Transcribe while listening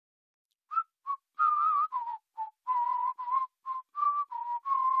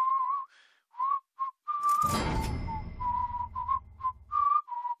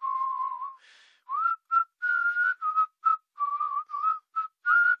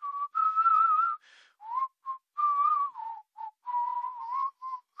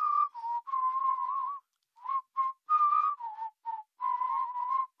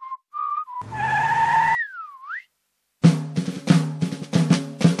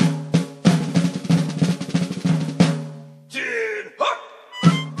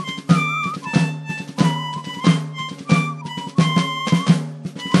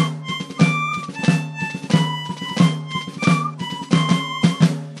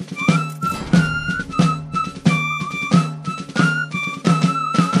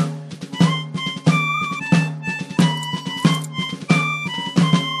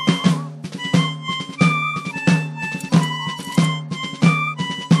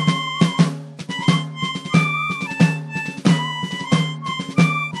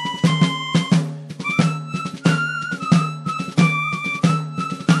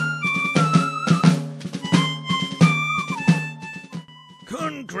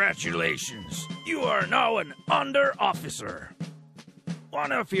Congratulations, you are now an under officer.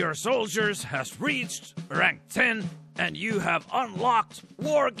 One of your soldiers has reached rank 10 and you have unlocked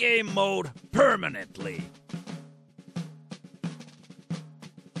war game mode permanently.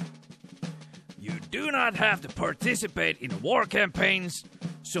 You do not have to participate in war campaigns,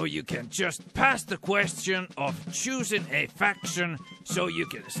 so you can just pass the question of choosing a faction so you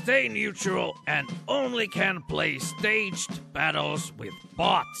can stay neutral and only can play staged battles with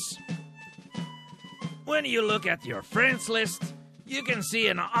bots. When you look at your friends list, you can see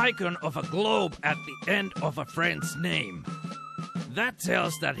an icon of a globe at the end of a friend's name. That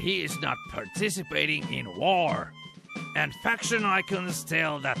tells that he is not participating in war. And faction icons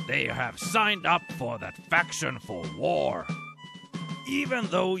tell that they have signed up for that faction for war. Even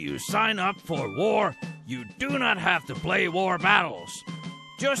though you sign up for war, you do not have to play war battles.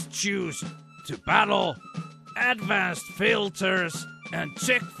 Just choose to battle, advanced filters, and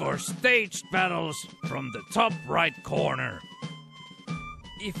check for staged battles from the top right corner.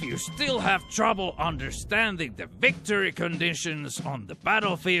 If you still have trouble understanding the victory conditions on the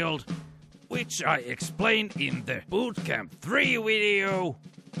battlefield, which I explained in the Boot Camp 3 video,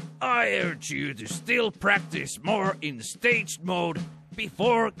 I urge you to still practice more in staged mode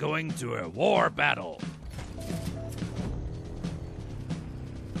before going to a war battle.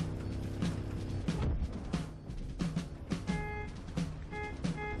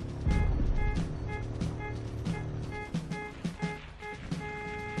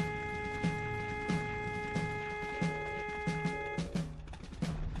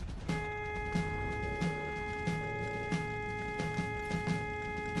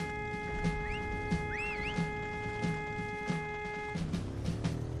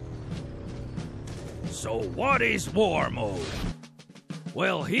 So what is war mode?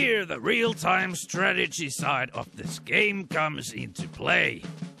 Well, here the real-time strategy side of this game comes into play.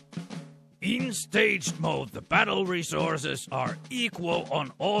 In staged mode, the battle resources are equal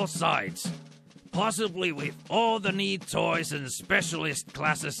on all sides, possibly with all the neat toys and specialist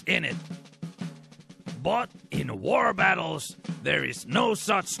classes in it. But in war battles, there is no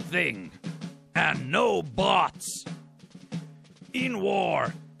such thing, and no bots. In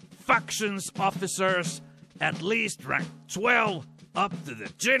war, factions officers, at least rank 12 up to the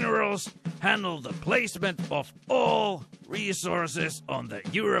generals, handle the placement of all resources on the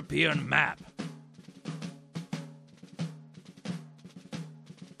European map.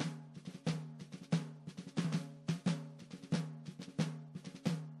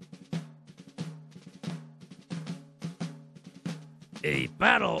 A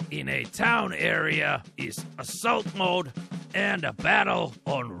battle in a town area is assault mode, and a battle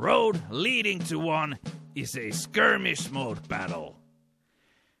on road leading to one is a skirmish mode battle.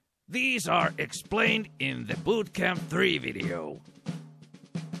 These are explained in the Boot Camp 3 video.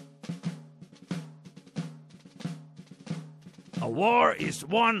 A war is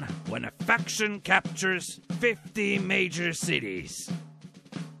won when a faction captures 50 major cities.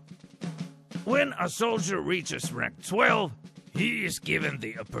 When a soldier reaches rank 12, he is given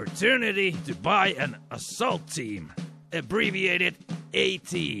the opportunity to buy an assault team, abbreviated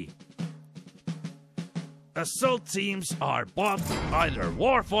AT. Assault teams are bought with either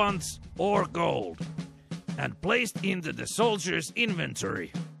war funds or gold and placed into the soldier's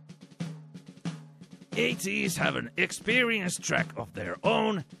inventory. ATs have an experience track of their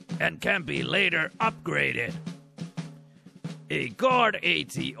own and can be later upgraded. A guard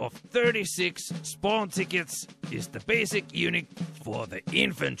AT of 36 spawn tickets is the basic unit for the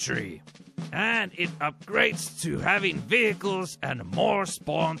infantry, and it upgrades to having vehicles and more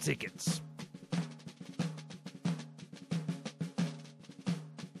spawn tickets.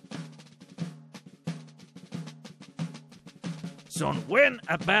 So when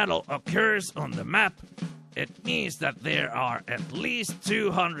a battle occurs on the map, it means that there are at least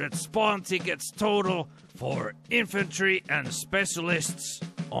 200 spawn tickets total for infantry and specialists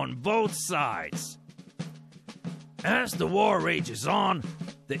on both sides. As the war rages on,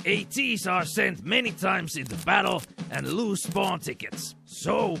 the ATs are sent many times into battle and lose spawn tickets.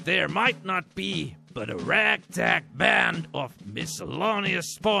 So there might not be but a ragtag band of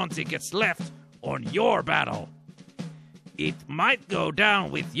miscellaneous spawn tickets left on your battle. It might go down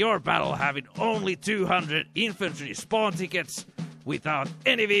with your battle having only 200 infantry spawn tickets without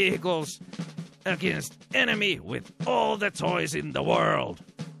any vehicles against enemy with all the toys in the world.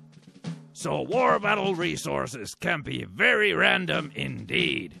 So war battle resources can be very random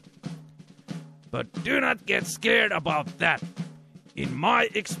indeed. But do not get scared about that. In my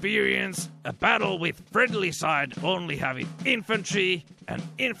experience, a battle with friendly side only having infantry and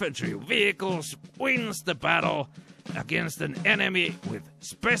infantry vehicles wins the battle against an enemy with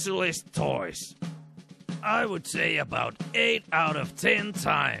specialist toys. I would say about 8 out of 10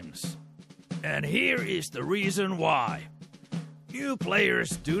 times. And here is the reason why. New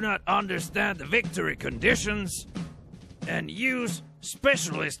players do not understand the victory conditions and use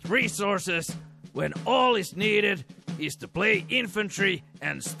specialist resources when all is needed is to play infantry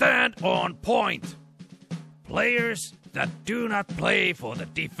and stand on point. Players that do not play for the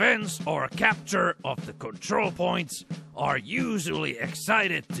defense or capture of the control points are usually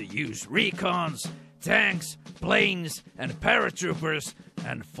excited to use recons, tanks, planes, and paratroopers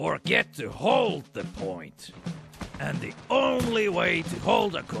and forget to hold the point. And the only way to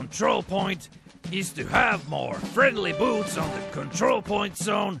hold a control point is to have more friendly boots on the control point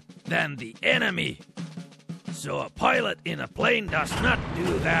zone than the enemy. So a pilot in a plane does not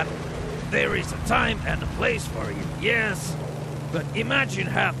do that. There is a time and a place for it, yes. But imagine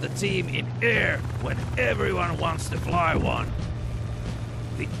half the team in air when everyone wants to fly one.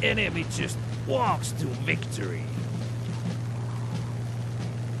 The enemy just walks to victory.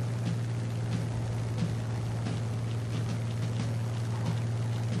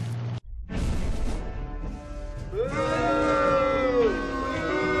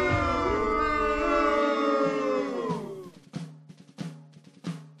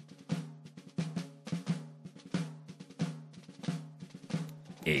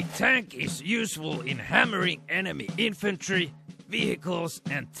 A tank is useful in hammering enemy infantry, vehicles,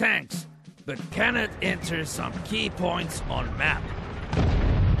 and tanks, but cannot enter some key points on map.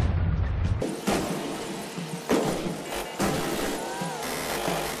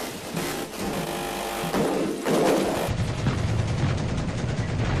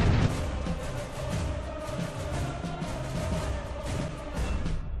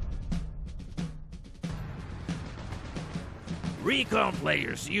 Recon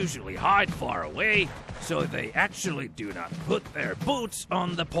players usually hide far away, so they actually do not put their boots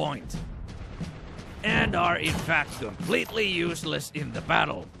on the point, and are in fact completely useless in the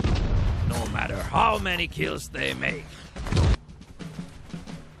battle, no matter how many kills they make.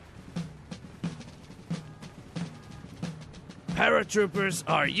 Paratroopers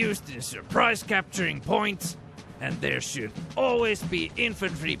are used in surprise capturing points, and there should always be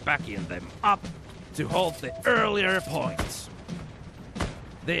infantry backing them up to hold the earlier points.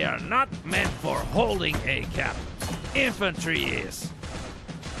 They are not meant for holding a cap. Infantry is.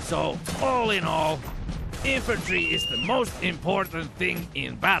 So, all in all, infantry is the most important thing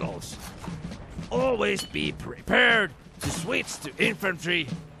in battles. Always be prepared to switch to infantry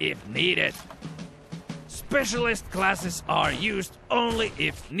if needed. Specialist classes are used only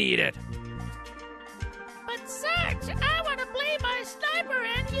if needed. But Sarge, I want to play my sniper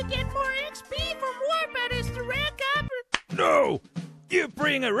and you get more XP from war battles to rank up. No! You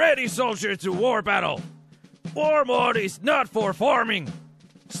bring a ready soldier to war battle. War mode is not for farming.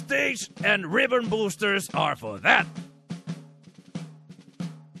 Stage and ribbon boosters are for that.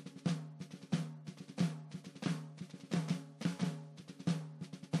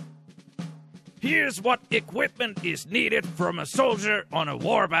 Here's what equipment is needed from a soldier on a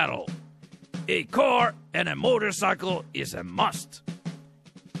war battle. A car and a motorcycle is a must.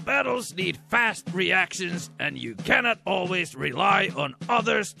 Battles need fast reactions, and you cannot always rely on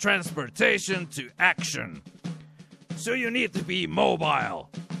others' transportation to action. So you need to be mobile.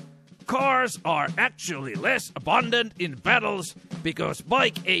 Cars are actually less abundant in battles because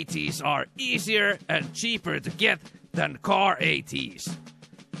bike ATs are easier and cheaper to get than car ATs.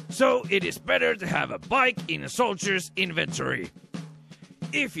 So it is better to have a bike in a soldier's inventory.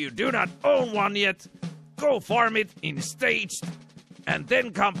 If you do not own one yet, go farm it in staged and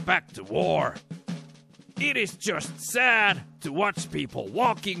then come back to war. It is just sad to watch people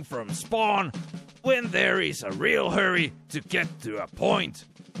walking from spawn when there is a real hurry to get to a point.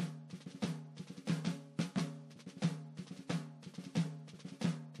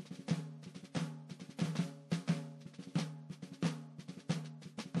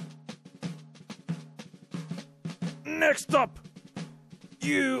 Next up,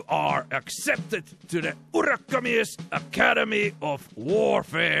 you are accepted to the Urakkamies Academy of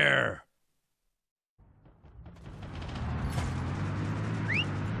Warfare.